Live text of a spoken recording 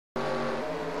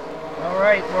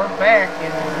right, we're back,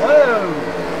 and whoa!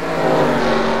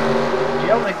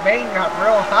 Jill McBain got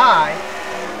real high.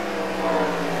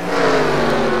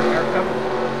 They're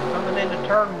coming into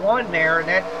turn 1 there, and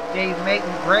that gave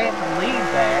Megan Grant the lead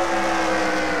back.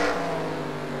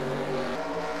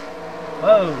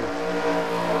 Whoa!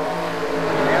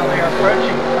 Now they are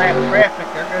approaching lap traffic.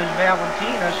 There goes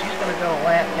Valentina. She's going to go a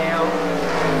lap down.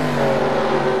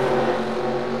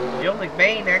 Jill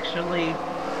McBain actually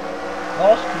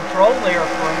lost control there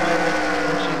for a moment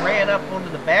when she ran up onto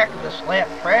the back of this lap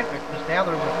traffic, because now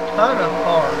there's a ton of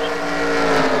cars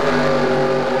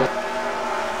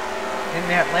in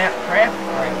that lap traffic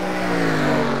right now.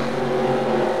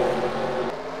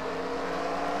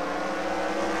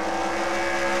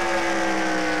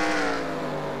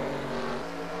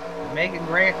 Megan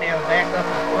Grant now back up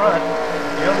in front.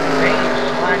 Jill McBain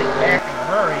is sliding back in a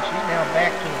hurry. She's now back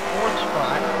to the 4th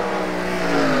spot.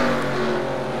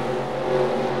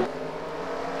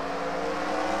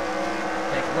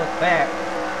 Look back,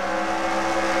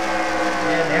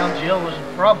 and now Jill is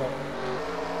in trouble.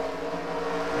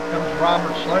 Here comes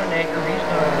Robert Sloanaker. He's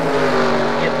going to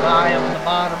get by on the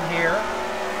bottom here.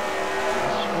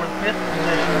 That's for the 5th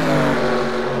position.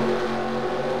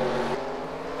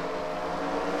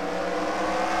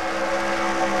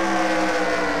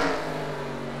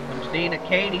 Comes Dina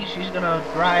Katie. She's going to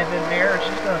drive in there, and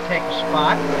she's going to take a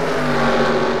spot.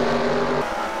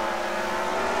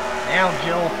 Now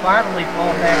Jill will finally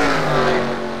fall back in line.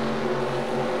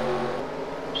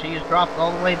 She has dropped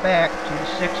all the way back to the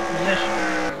 6th position.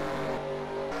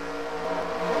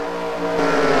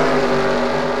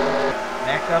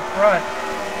 Back up front.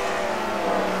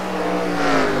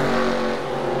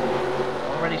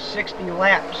 Already 60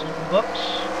 laps in the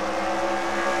books.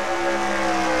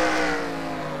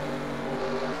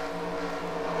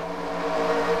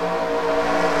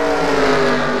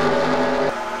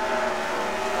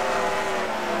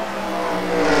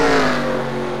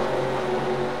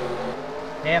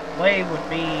 Halfway would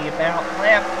be about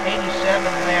lap 87,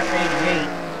 lap 88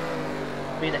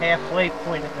 would be the halfway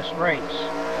point in this race.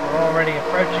 We're already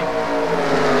approaching it.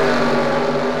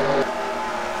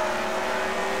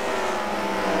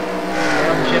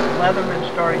 Now Chip Leatherman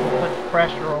starting to put the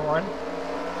pressure on.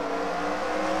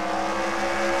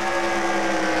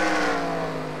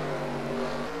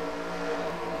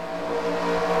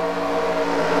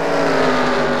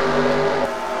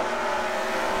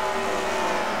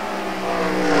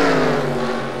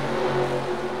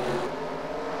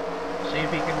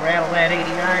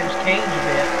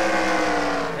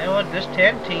 This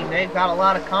 10 team, they've got a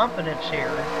lot of confidence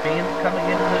here, coming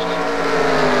into this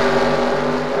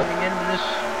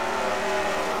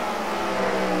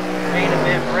main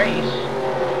event race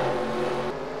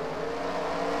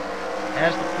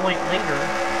as the point leader,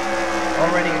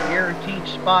 already a guaranteed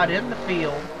spot in the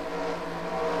field.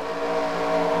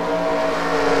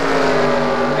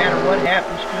 No matter what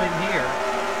happens to him here.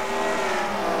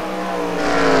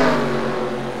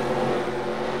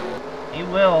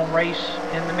 Will race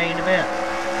in the main event.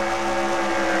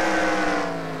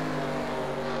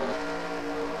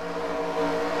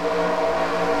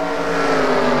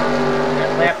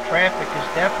 That lap traffic is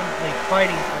definitely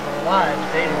fighting for their lives.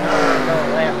 They do not want to go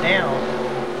a lap down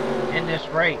in this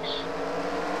race.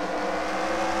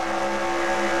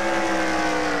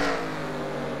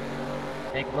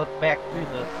 Take a look back through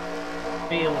the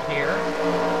field here.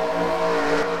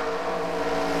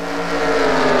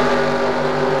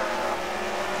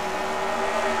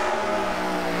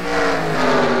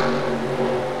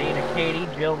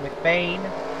 Jill McBain,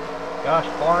 Josh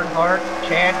Barnhart,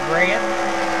 Chad Grant.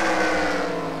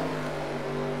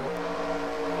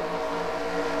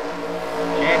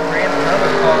 Chad Grant,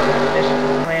 another car that missed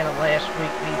Atlanta last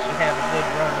week, needs to have a good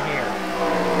run here.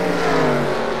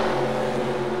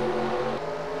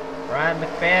 Brian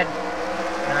McFadden,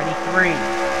 93.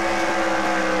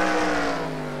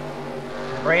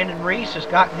 Brandon Reese has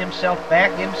gotten himself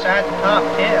back inside the top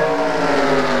 10.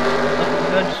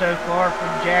 Good so far from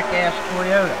Jackass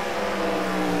Toyota.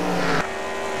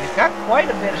 He's got quite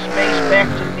a bit of space back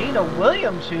to Nina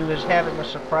Williams, who is having a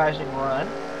surprising run.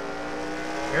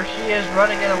 Here she is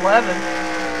running at 11,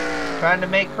 trying to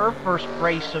make her first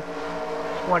race of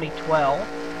 2012.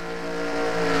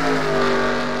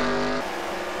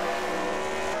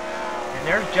 And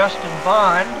there's Justin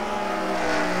Bond,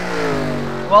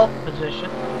 12th position.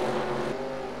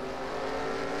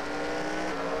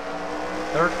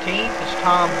 13th is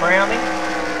Tom Browning.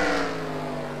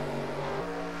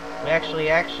 Who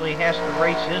actually has to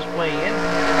race his way in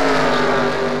this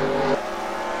time.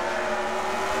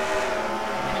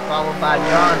 He's followed by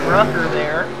John Rucker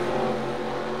there.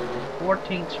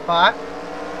 14th spot.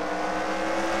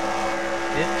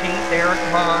 15th, Eric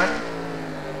Bond.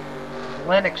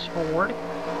 Lennox Ford.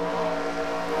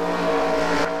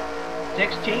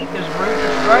 16th is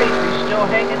Rufus Stripe. He's still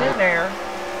hanging in there.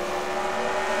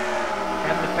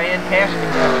 Having a fantastic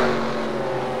effort.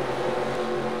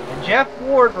 And Jeff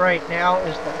Ward right now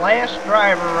is the last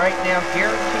driver right now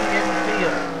guaranteed in the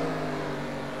field.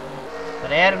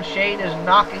 But Adam Shade is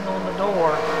knocking on the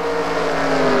door.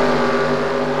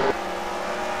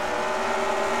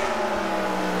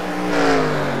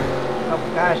 A couple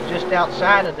guys just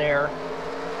outside of there.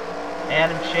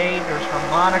 Adam Shade, there's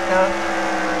Harmonica.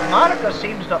 Harmonica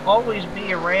seems to always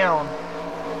be around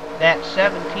that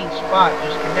 17th spot,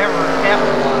 just can never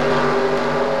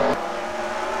capitalize.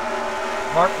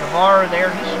 Mark Navarro there,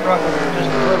 he's struggling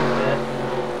just a little bit.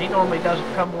 He normally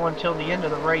doesn't come on until the end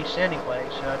of the race anyway,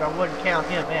 so I wouldn't count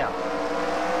him out.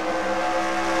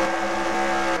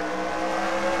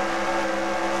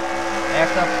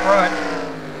 Back up front.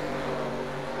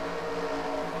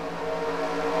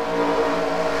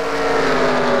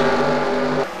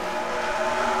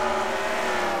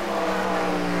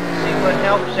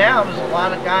 Helps out is a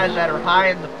lot of guys that are high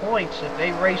in the points. If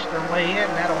they race their way in,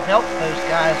 that'll help those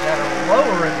guys that are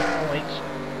lower in the points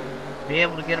be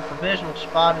able to get a provisional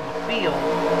spot in the field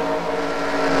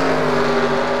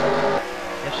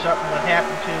if something would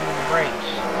happen to them in the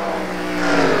race.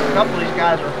 A couple of these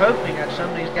guys are hoping that some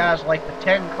of these guys like the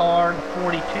 10 car and the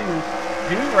 42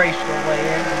 do race their way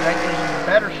in, because that gives them a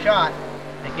better shot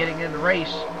at getting in the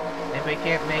race if they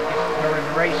can't make it during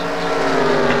the races.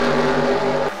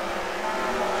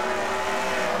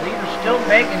 Leader's still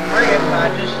making Grant by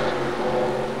just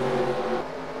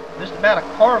about a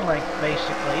car length,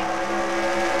 basically,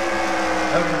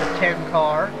 over the 10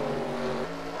 car.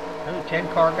 Oh, 10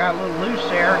 car got a little loose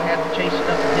there and had to chase it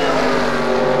up the hill.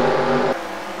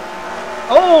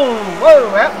 Oh,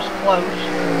 whoa, that was close.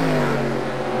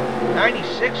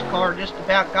 96 car just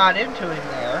about got into him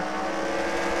there.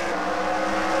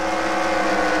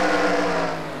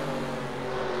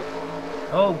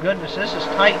 Oh, goodness, this is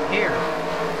tight here.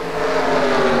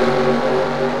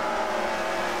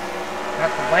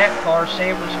 Got the lap car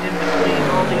sandwiched in between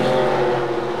all these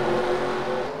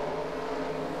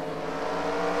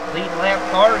lead lap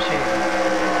cars here.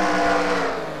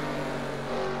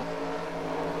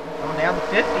 Oh, now the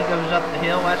 50 goes up the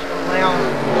hill. That's going to allow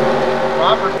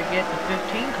Robert to get the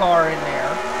 15 car in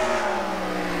there.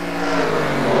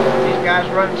 These guys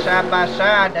running side by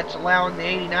side. That's allowing the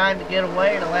 89 to get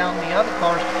away and allowing the other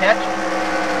cars to catch them.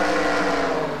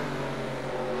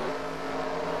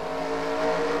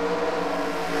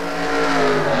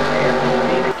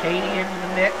 Katie into the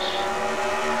mix.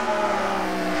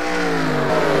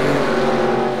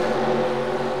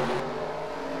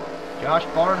 Josh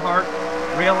Barnhart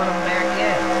reeling them back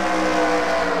in.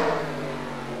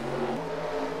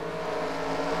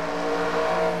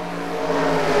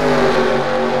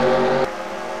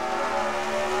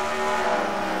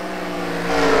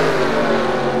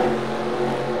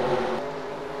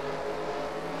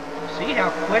 See how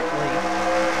quickly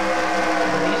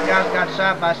these guys got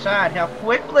side by side, how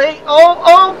quickly,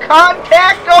 oh,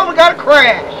 contact, oh, we got a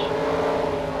crash.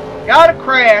 Got a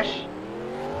crash.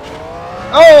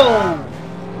 Oh,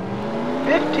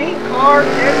 15 car,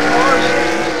 10 car,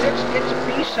 66 gets a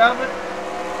piece of it.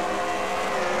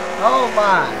 Oh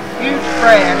my, huge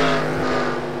crash.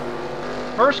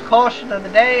 First caution of the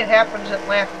day, it happens at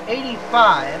lap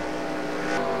 85.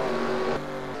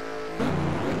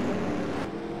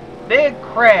 Big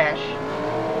crash.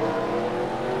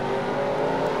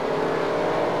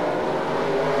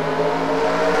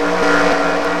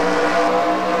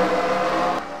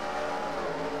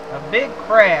 Big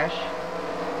crash.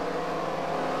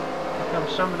 Here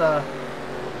comes some of the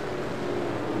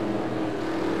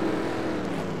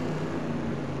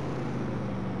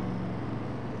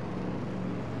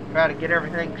try to get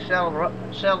everything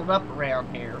settled up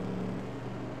around here.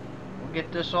 We'll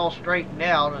get this all straightened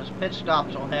out as pit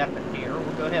stops will happen here.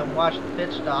 We'll go ahead and watch the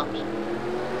pit stops,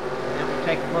 and then we'll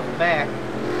take a look back.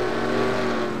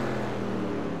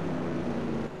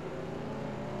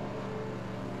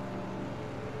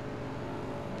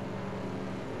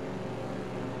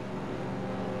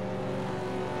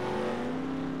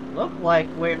 Looked like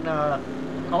when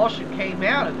caution came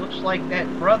out, it looks like that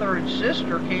brother and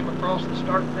sister came across the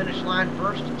start-finish line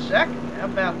first and second. How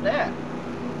about that?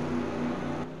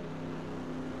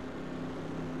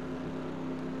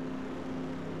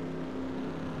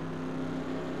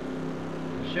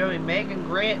 Showing Megan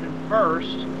Grant in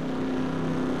first,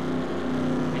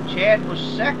 and Chad was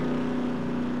second.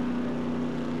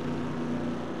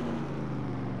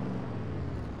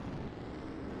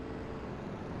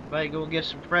 Everybody go get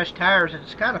some fresh tires, and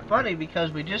it's kind of funny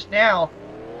because we just now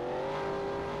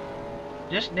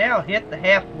hit the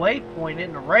halfway point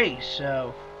in the race,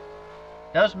 so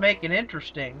it does make it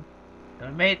interesting.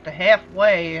 And we made it to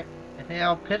halfway, and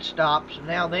now pit stops, and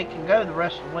now they can go the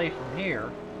rest of the way from here.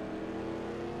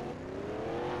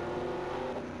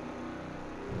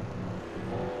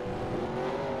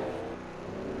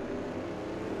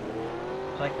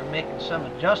 Looks like they're making some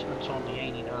adjustments on the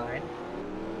 89.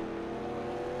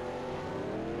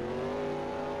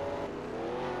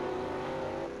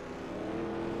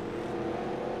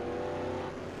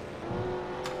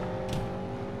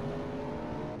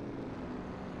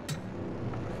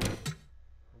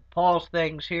 Pause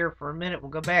things here for a minute.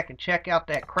 We'll go back and check out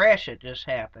that crash that just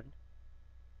happened.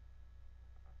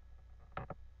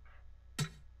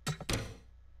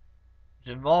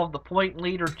 It involved the point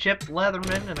leader Chip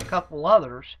Leatherman and a couple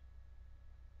others.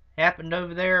 Happened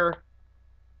over there,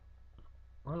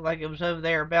 looked like it was over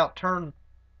there about turn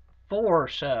 4 or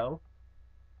so.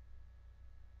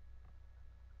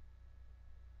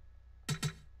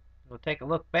 We'll take a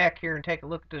look back here and take a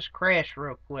look at this crash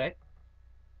real quick.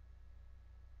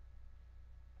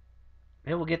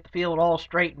 Then we'll get the field all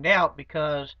straightened out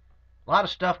because a lot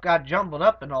of stuff got jumbled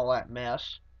up in all that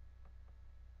mess.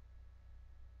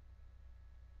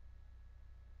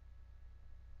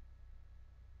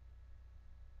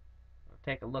 We'll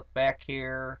take a look back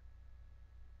here.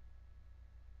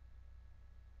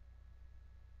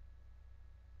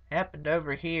 Happened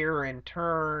over here in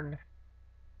turn...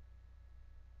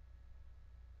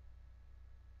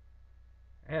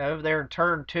 yeah, over there in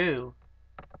turn 2.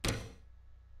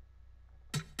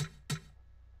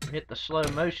 Hit the slow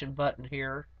motion button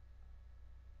here.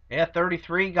 Yeah,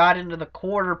 33 got into the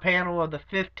quarter panel of the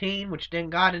 15, which then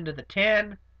got into the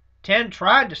 10. 10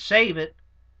 tried to save it,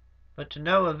 but to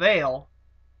no avail.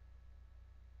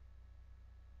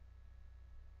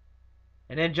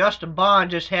 And then Justin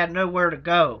Bond just had nowhere to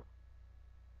go.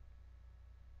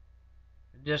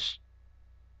 Just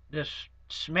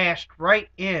smashed right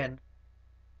in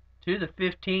to the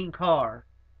 15 car.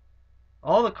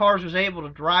 All the cars was able to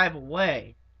drive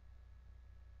away.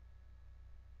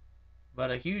 But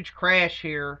a huge crash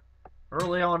here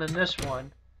early on in this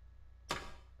one.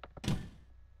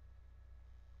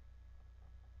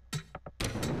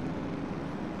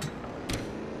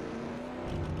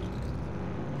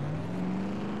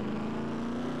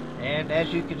 And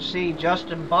as you can see,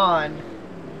 Justin Bond,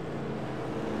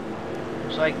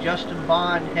 looks like Justin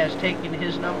Bond has taken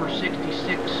his number 66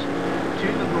 to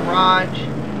the garage,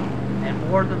 and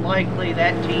more than likely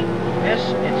that team will miss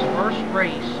its first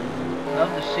race of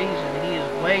the season. He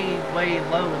is way, way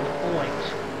low in the points.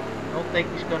 I don't think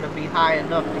he's going to be high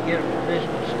enough to get a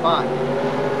provisional spot. So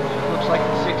it looks like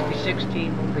the 66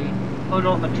 team will be put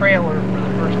on the trailer for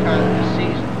the first time this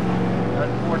season,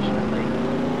 unfortunately,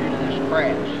 due to this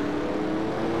crash.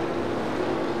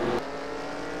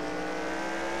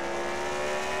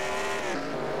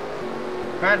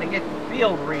 Trying to get the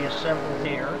field reassembled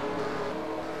here.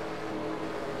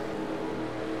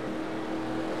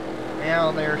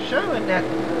 Now they're showing that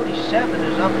the 47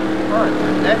 is up in front,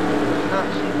 but that does not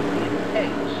seem to be the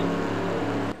case.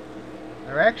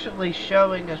 They're actually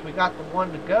showing, as we got the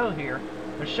one to go here,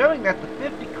 they're showing that the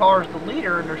 50 car is the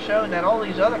leader, and they're showing that all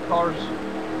these other cars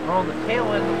are on the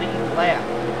tail end of the lead lap.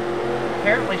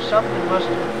 Apparently something must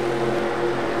have...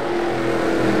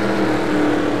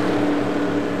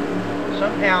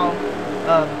 somehow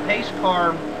the pace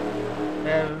car,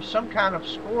 some kind of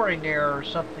scoring error or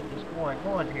something is going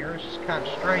on here. It's just kind of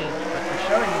strange, but they're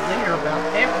showing the leader about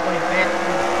halfway back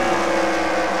through the field.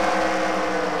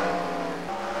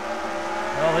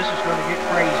 Oh, this is going to get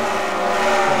crazy.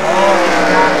 All these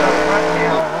guys up front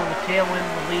now on the tail end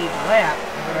of the lead lap.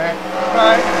 They're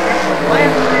trying to get the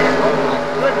lap there. Oh my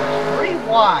goodness, 3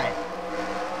 wide.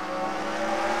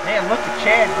 Man, look at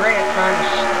Chad Grant trying to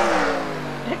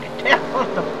stick it down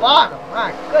on the bottom. My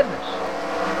goodness.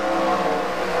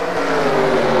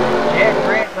 Chad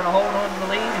Grant going to hold on to the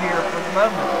lead here for the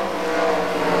moment.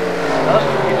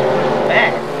 Dustin gets pushed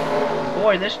back.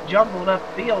 Boy, this jumbled up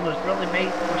field has really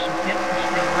made for some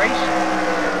interesting racing.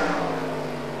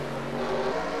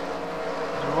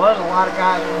 There was a lot of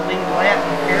guys on the lead lap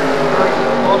and apparently the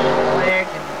caution flag,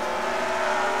 and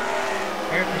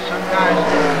apparently some guys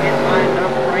didn't get lined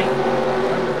up right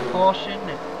under the caution,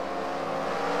 and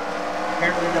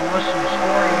apparently there was some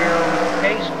scoring error with the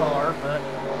pace car, but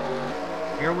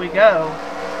here we go.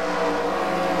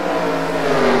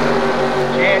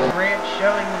 Chad Grant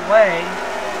showing the way.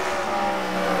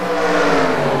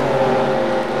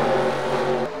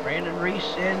 Brandon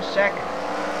Reese in second.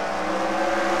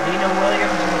 Nina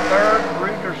Williams in third.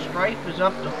 Bruder Strife is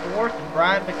up to 4th, and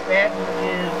Brian McFadden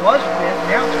was 5th.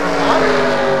 Now it's Vermont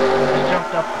has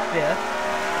jumped up to 5th.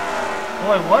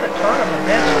 Boy, what a turn of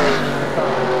events this has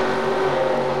become.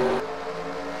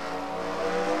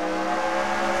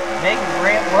 Megan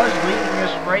Grant was leading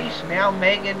this race. Now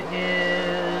Megan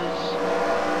is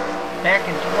back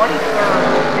in 23rd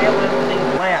on the tail end of the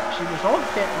lead lap. She was on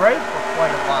pit road for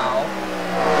quite a while.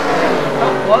 There was a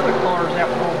couple other cars that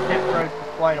were on pit road for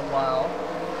quite a while.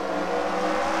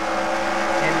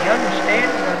 And the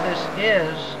understanding of this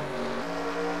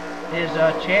is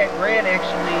Chad Grant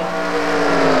actually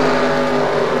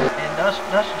and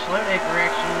Dustin Slonaker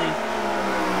actually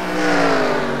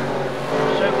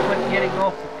were so quick getting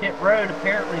off the pit road.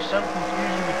 Apparently some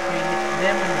confusion between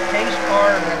them and the pace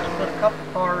car, and had to put a couple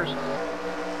cars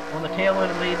on the tail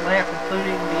end of the lead lap,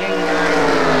 including the 89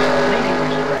 leading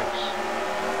this race.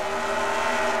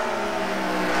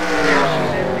 Now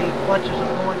she's in the clutches of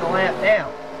going a lap down.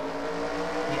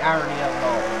 The irony of it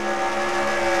all.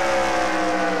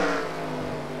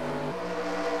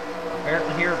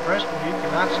 Apparently here at Bristol, you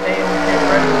cannot stay on pit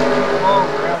road for too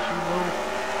long, or else you will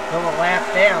go a lap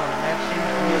down, and that seems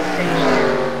to be the case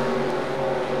here.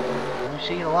 We've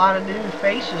seen a lot of new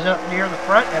faces up near the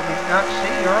front that we've not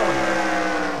seen earlier.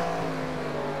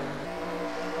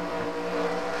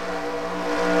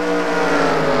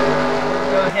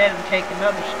 We'll go ahead and take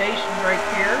another station break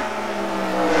here.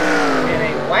 In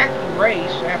a wacky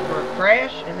race after a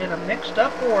crash and then a mixed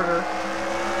up order.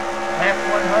 Lap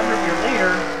 100, your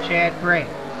leader, Chad Grant.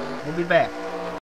 We'll be back.